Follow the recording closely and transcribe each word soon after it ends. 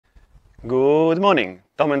Good morning,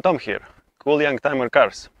 Tom and Tom here, cool young timer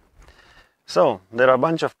cars. So, there are a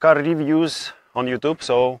bunch of car reviews on YouTube,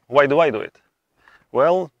 so why do I do it?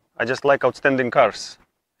 Well, I just like outstanding cars,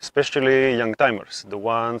 especially young timers, the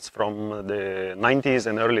ones from the 90s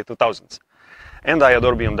and early 2000s. And I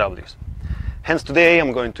adore BMWs. Hence today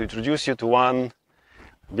I'm going to introduce you to one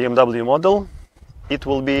BMW model. It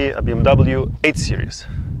will be a BMW 8 Series.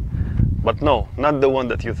 But no, not the one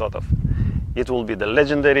that you thought of. It will be the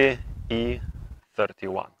legendary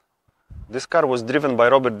E31. This car was driven by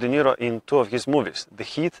Robert DeNiro in two of his movies, The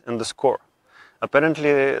Heat and The Score.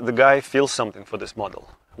 Apparently the guy feels something for this model,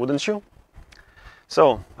 wouldn't you?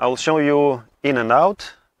 So I'll show you in and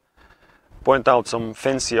out, point out some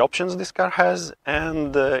fancy options this car has,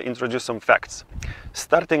 and introduce some facts.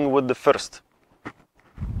 Starting with the first.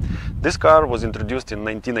 This car was introduced in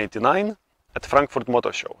 1989 at Frankfurt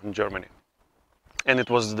Motor Show in Germany. And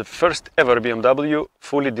it was the first ever BMW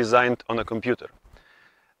fully designed on a computer.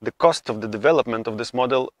 The cost of the development of this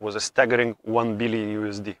model was a staggering 1 billion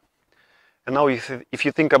USD. And now if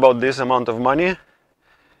you think about this amount of money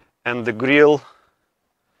and the grille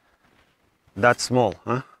that small,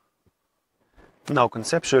 huh? Now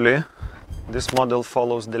conceptually, this model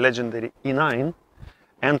follows the legendary E9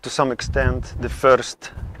 and to some extent the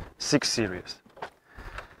first 6 Series.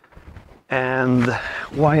 And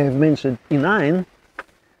why I've mentioned E9,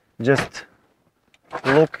 just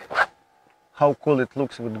look how cool it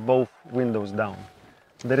looks with both windows down.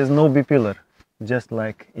 There is no B-pillar, just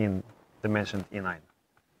like in the mentioned E9.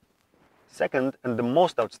 Second, and the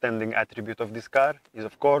most outstanding attribute of this car is,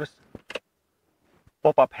 of course,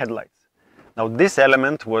 pop-up headlights. Now this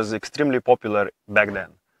element was extremely popular back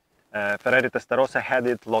then. Ferrari Testarossa had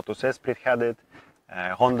it, Lotus Esprit had it,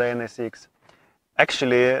 Honda NSX.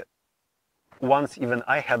 Actually, once even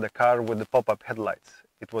I had a car with the pop-up headlights.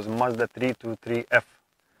 It was Mazda 323F,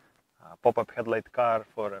 a pop-up headlight car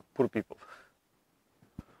for poor people.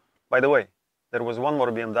 By the way, there was one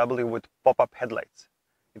more BMW with pop-up headlights.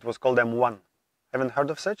 It was called M1. Haven't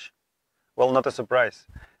heard of such? Well, not a surprise.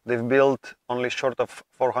 They've built only short of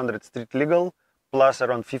 400 street legal, plus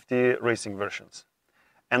around 50 racing versions.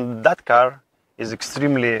 And that car is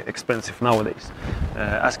extremely expensive nowadays.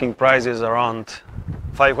 Asking prices around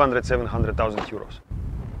 500–700,000 euros.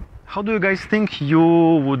 How do you guys think you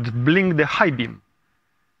would blink the high beam?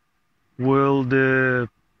 Will the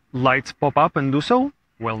lights pop up and do so?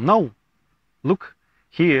 Well, no. Look,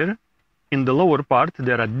 here in the lower part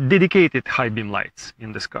there are dedicated high beam lights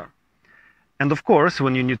in this car. And of course,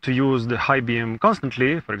 when you need to use the high beam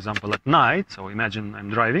constantly, for example at night, so imagine I'm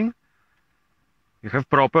driving, you have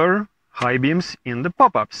proper high beams in the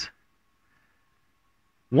pop-ups.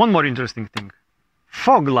 One more interesting thing.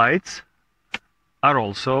 Fog lights are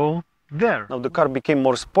also there. Now the car became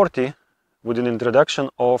more sporty with an introduction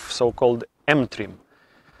of so-called M trim.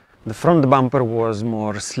 The front bumper was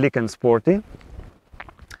more sleek and sporty.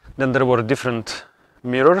 Then there were different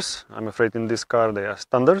mirrors. I'm afraid in this car they are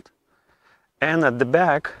standard. And at the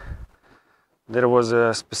back there was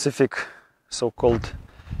a specific so-called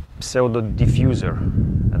pseudo diffuser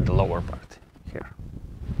at the lower part here.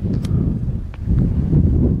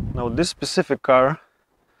 Now this specific car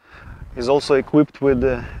is also equipped with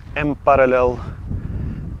M parallel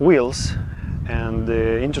wheels, and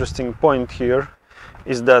the interesting point here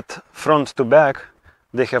is that front to back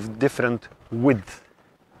they have different width.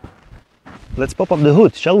 Let's pop up the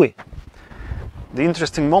hood, shall we? The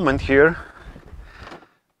interesting moment here,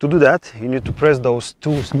 to do that you need to press those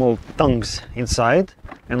two small tongues inside,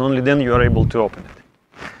 and only then you are able to open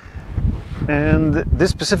it. And this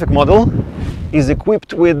specific model is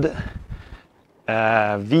equipped with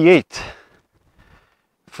V8,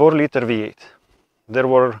 4-liter V8. There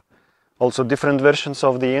were also different versions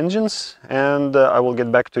of the engines, and I will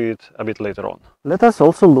get back to it a bit later on. Let us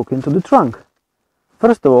also look into the trunk.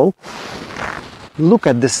 First of all, look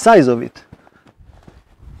at the size of it.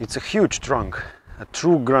 It's a huge trunk, a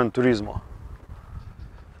true Gran Turismo.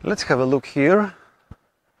 Let's have a look here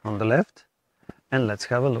on the left, and let's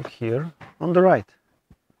have a look here on the right.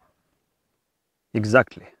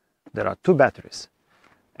 Exactly. There are two batteries,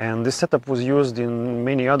 and this setup was used in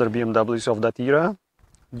many other BMWs of that era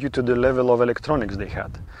due to the level of electronics they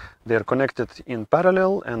had. They are connected in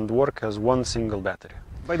parallel and work as one single battery.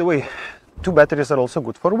 By the way, two batteries are also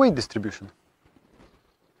good for weight distribution.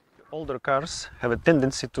 Older cars have a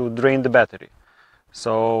tendency to drain the battery,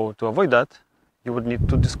 so to avoid that you would need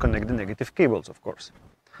to disconnect the negative cables, of course.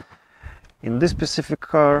 In this specific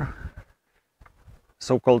car,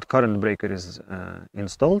 so-called current breaker is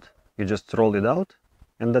installed. You just roll it out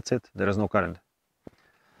and that's it, there is no current.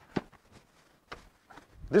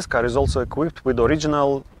 This car is also equipped with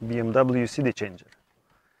original BMW CD changer.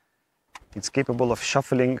 It's capable of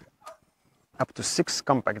shuffling up to 6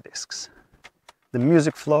 compact discs. The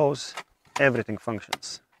music flows, everything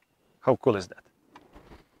functions. How cool is that?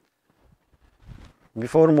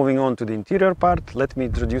 Before moving on to the interior part, let me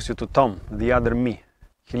introduce you to Tom, the other me.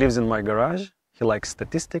 He lives in my garage, he likes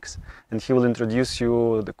statistics, and he will introduce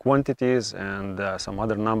you the quantities and some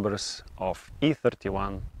other numbers of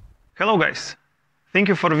E31. Hello guys! Thank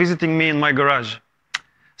you for visiting me in my garage.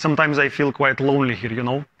 Sometimes I feel quite lonely here, you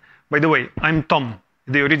know. By the way, I'm Tom,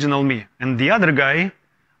 the original me, and the other guy,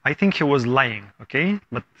 I think he was lying, okay?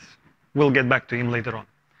 But we'll get back to him later on.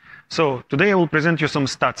 So, today I will present you some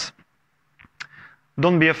stats.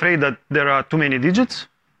 Don't be afraid that there are too many digits.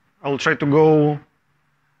 I will try to go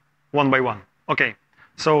one by one. Okay,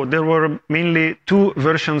 so there were mainly 2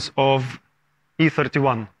 versions of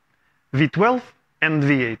E31, V12 and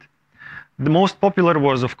V8. The most popular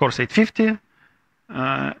was, of course, 850.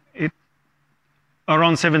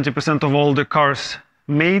 Around 70% of all the cars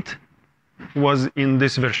made was in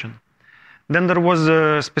this version. Then there was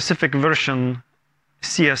a specific version,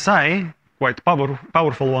 CSI, quite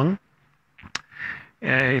powerful one.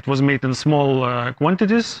 It was made in small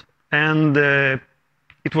quantities, and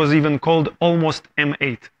it was even called almost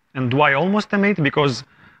M8. And why almost M8? Because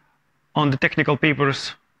on the technical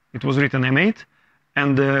papers it was written M8,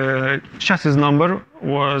 and the chassis number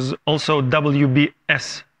was also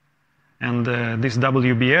WBS. And this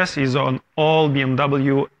WBS is on all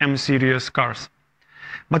BMW M series cars.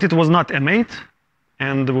 But it was not M8,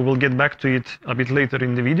 and we will get back to it a bit later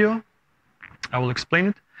in the video. I will explain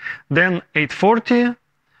it. Then 840,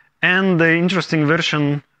 and the interesting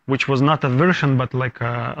version, which was not a version, but like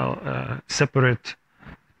a separate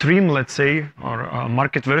trim, let's say, or a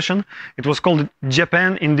market version. It was called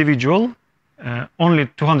Japan Individual. Only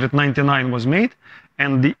 299 was made.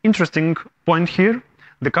 And the interesting point here,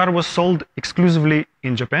 the car was sold exclusively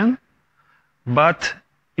in Japan, but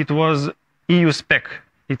it was EU spec.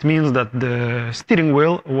 It means that the steering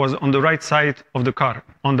wheel was on the right side of the car,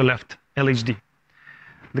 on the left, LHD.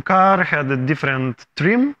 The car had a different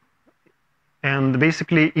trim, and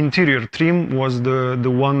basically interior trim was the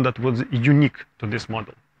one that was unique to this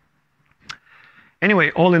model.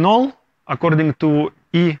 Anyway, all in all, according to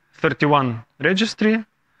E31 registry,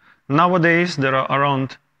 nowadays there are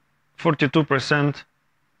around 42%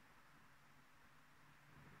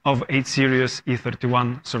 of 8 series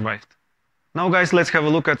E31 survived. Now guys, let's have a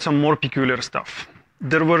look at some more peculiar stuff.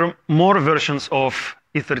 There were more versions of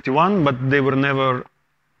E31, but they were never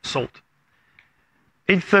sold.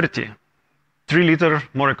 830, 3-liter,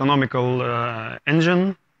 more economical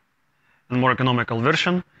engine and more economical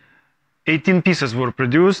version. 18 pieces were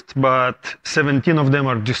produced, but 17 of them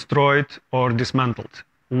are destroyed or dismantled.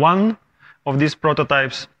 One of these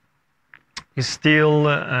prototypes is still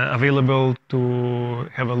available to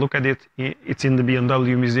have a look at it. It's in the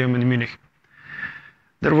BMW Museum in Munich.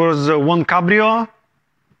 There was one Cabrio.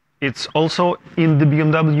 It's also in the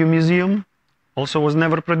BMW Museum. Also was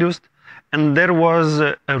never produced. And there was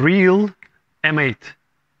a real M8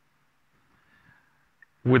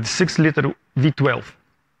 with 6-liter V12.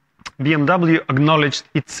 BMW acknowledged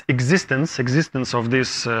its existence of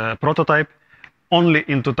this prototype only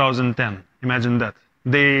in 2010. Imagine that.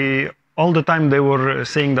 All the time they were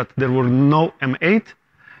saying that there were no M8.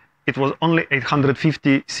 It was only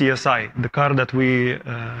 850 CSI, the car that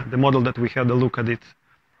the model that we had a look at it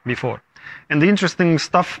before. And the interesting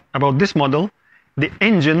stuff about this model,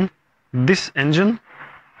 this engine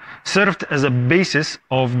served as a basis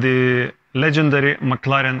of the legendary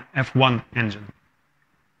McLaren F1 engine.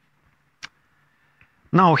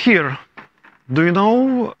 Now here, do you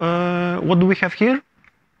know what do we have here?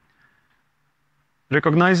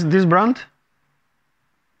 Recognize this brand?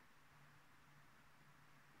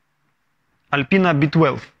 Alpina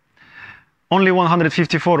B12. Only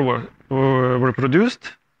 154 were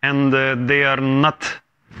produced, and they are not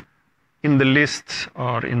in the list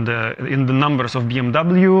or in the numbers of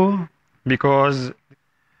BMW, because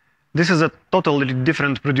this is a totally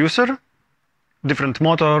different producer, different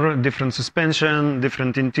motor, different suspension,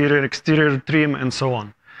 different interior, exterior trim, and so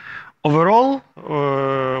on. Overall,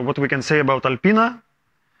 what we can say about Alpina,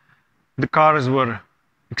 the cars were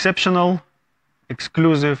exceptional,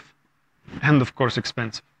 exclusive, and of course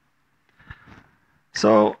expensive.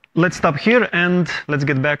 So let's stop here and let's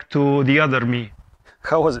get back to the other me.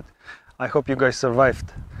 How was it? I hope you guys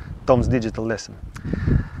survived Tom's digital lesson.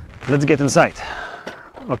 Let's get inside.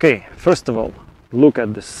 Okay, first of all, look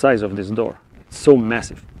at the size of this door. It's so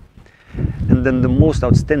massive. And then the most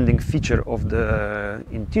outstanding feature of the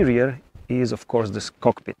interior is, of course, this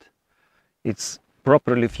cockpit. It's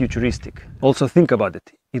properly futuristic. Also think about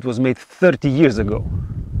it, it was made 30 years ago.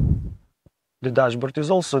 The dashboard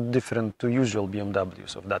is also different to usual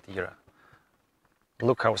BMWs of that era.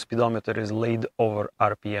 Look how speedometer is laid over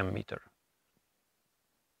RPM meter.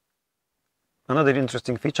 Another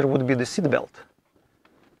interesting feature would be the seat belt.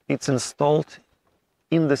 It's installed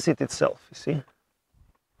in the seat itself, you see?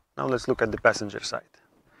 Now let's look at the passenger side.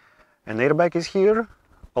 An airbag is here,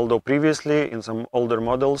 although previously in some older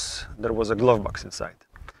models there was a glove box inside.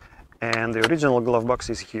 And the original glove box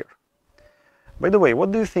is here. By the way,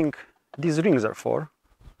 what do you think these rings are for?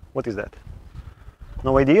 What is that?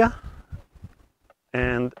 No idea?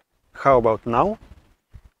 And how about now?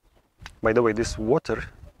 By the way, this water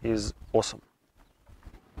is awesome.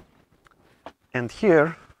 And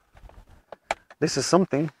here, this is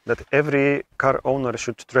something that every car owner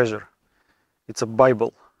should treasure. It's a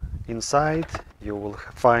Bible. Inside you will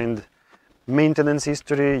find maintenance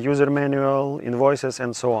history, user manual, invoices,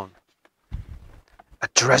 and so on. A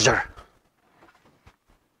treasure!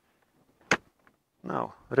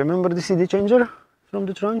 Now, remember the CD changer from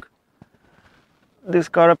the trunk? This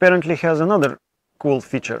car apparently has another cool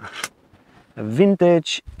feature. A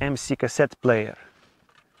vintage MC cassette player.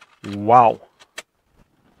 Wow!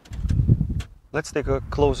 Let's take a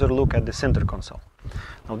closer look at the center console.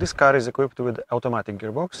 Now this car is equipped with automatic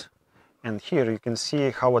gearbox, and here you can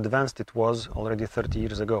see how advanced it was already 30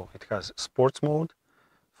 years ago. It has sports mode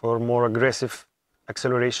for more aggressive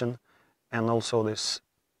acceleration, and also this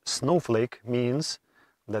snowflake means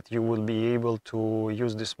that you will be able to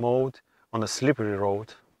use this mode on a slippery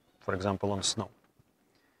road, for example on snow.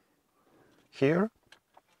 Here,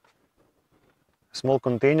 a small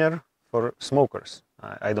container for smokers.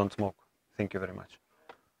 I don't smoke. Thank you very much.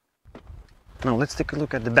 Now let's take a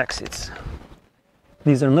look at the back seats.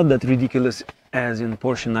 These are not that ridiculous as in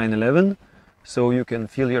Porsche 911, so you can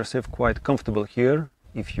feel yourself quite comfortable here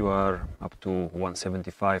if you are up to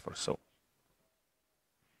 175 or so.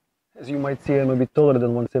 As you might see, I'm a bit taller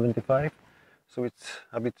than 175, so it's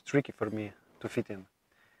a bit tricky for me to fit in.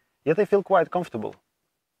 Yet I feel quite comfortable.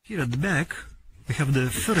 Here at the back we have the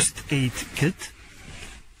first aid kit.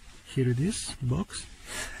 Here it is, box.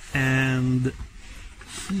 And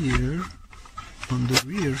here on the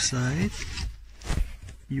rear side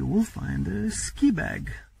you will find a ski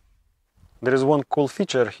bag. There is one cool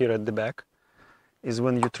feature here at the back, is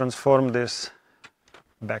when you transform this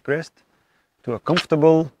backrest to a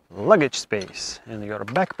comfortable luggage space, and your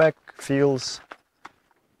backpack feels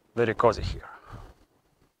very cozy here.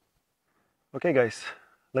 Okay guys,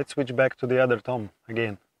 let's switch back to the other Tom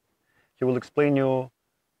again. He will explain you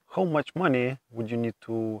how much money would you need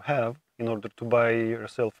to have in order to buy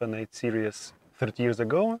yourself an 8 Series 30 years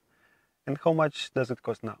ago, and how much does it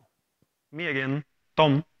cost now? Me again,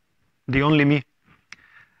 Tom, the only me.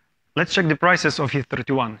 Let's check the prices of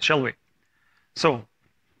E31, shall we? So,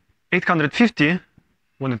 850,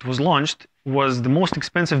 when it was launched, was the most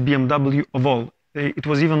expensive BMW of all. It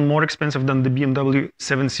was even more expensive than the BMW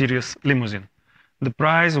 7 Series limousine. The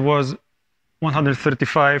price was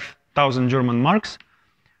 135,000 German marks,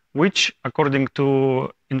 which, according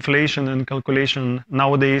to inflation and calculation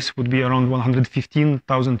nowadays, would be around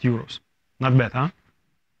 115,000 euros. Not bad, huh?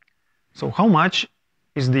 So how much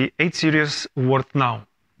is the 8 Series worth now?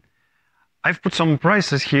 I've put some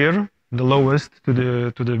prices here, the lowest to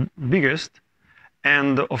the biggest,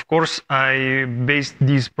 and of course I based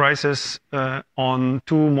these prices on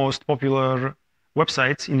two most popular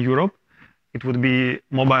websites in Europe. It would be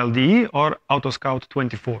Mobile.de or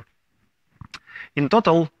Autoscout24. In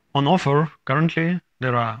total, on offer currently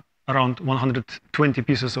there are around 120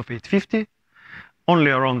 pieces of 850,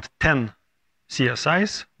 only around 10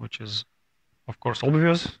 CSIs, which is of course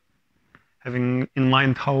obvious, having in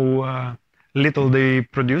mind how little they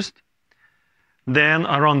produced. Then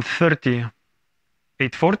around 30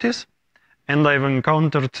 840s, and I've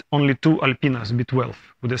encountered only 2 Alpinas B12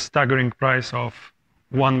 with a staggering price of,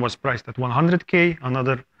 one was priced at 100k,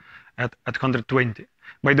 another at 120.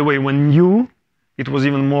 By the way, when new, it was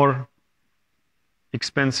even more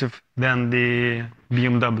expensive than the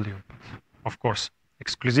BMW. Of course,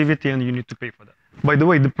 exclusivity, and you need to pay for that. By the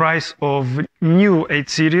way, the price of new 8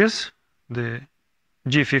 Series, the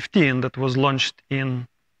G15 that was launched in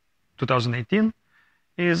 2018,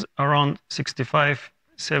 is around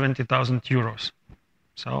 65-70,000 euros.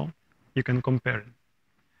 So you can compare it.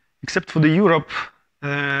 Except for the Europe,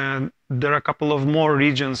 there are a couple of more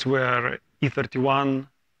regions where E31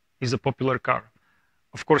 is a popular car.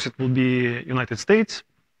 Of course, it will be United States,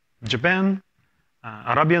 Japan,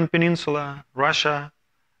 Arabian Peninsula, Russia,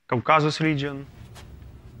 Caucasus region.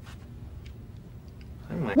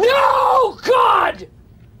 No, God!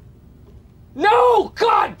 No!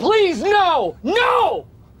 God, please, no! No!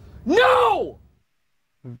 No!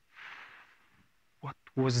 What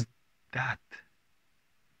was that?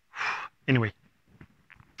 Anyway,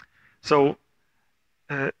 so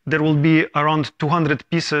there will be around 200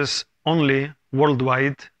 pieces only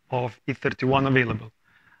worldwide of E31 available.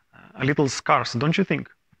 A little scarce, don't you think?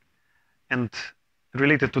 And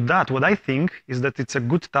related to that, what I think is that it's a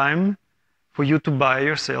good time for you to buy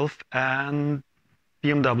yourself an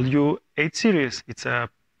BMW 8 Series. It's a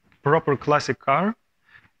proper classic car,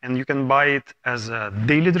 and you can buy it as a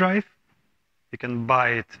daily drive, you can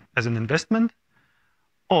buy it as an investment,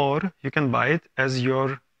 or you can buy it as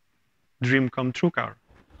your dream come true car.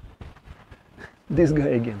 This guy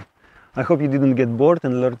again. I hope you didn't get bored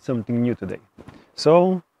and learned something new today.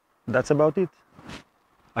 So that's about it.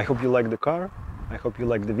 I hope you like the car, I hope you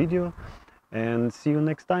like the video, and see you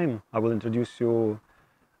next time. I will introduce you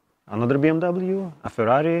another BMW, a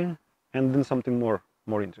Ferrari, and then something more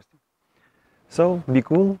interesting. So be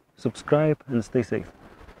cool, subscribe, and stay safe.